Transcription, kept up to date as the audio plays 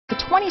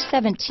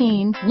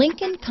2017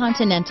 Lincoln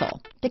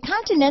Continental. The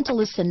Continental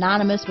is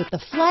synonymous with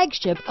the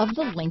flagship of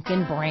the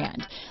Lincoln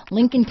brand.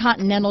 Lincoln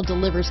Continental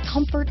delivers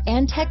comfort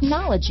and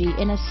technology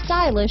in a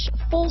stylish,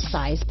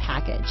 full-size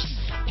package.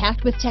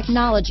 Packed with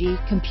technology,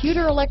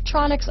 computer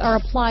electronics are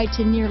applied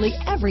to nearly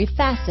every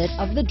facet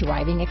of the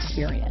driving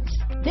experience.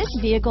 This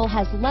vehicle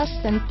has less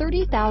than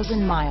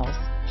 30,000 miles.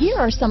 Here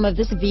are some of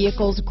this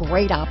vehicle's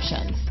great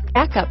options: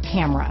 backup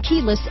camera,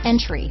 keyless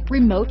entry,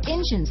 remote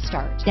engine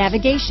start,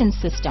 navigation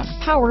system,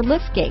 power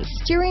liftgate,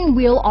 steering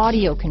wheel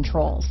audio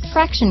controls,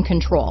 traction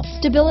control,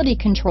 stability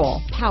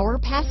control, power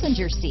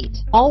passenger seat,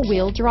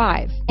 all-wheel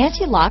drive,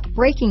 anti-lock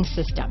braking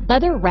system,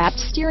 leather-wrapped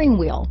steering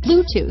wheel,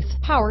 Bluetooth,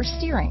 power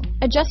steering,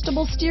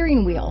 adjustable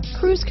steering wheel,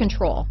 cruise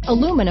control,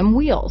 aluminum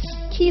wheels,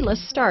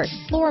 keyless start,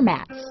 floor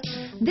mats.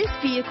 This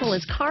vehicle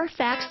is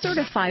Carfax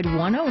certified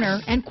one owner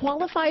and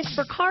qualifies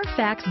for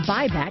Carfax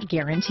buyback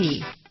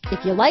guarantee.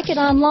 If you like it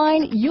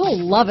online, you'll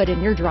love it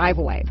in your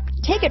driveway.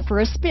 Take it for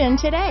a spin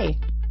today.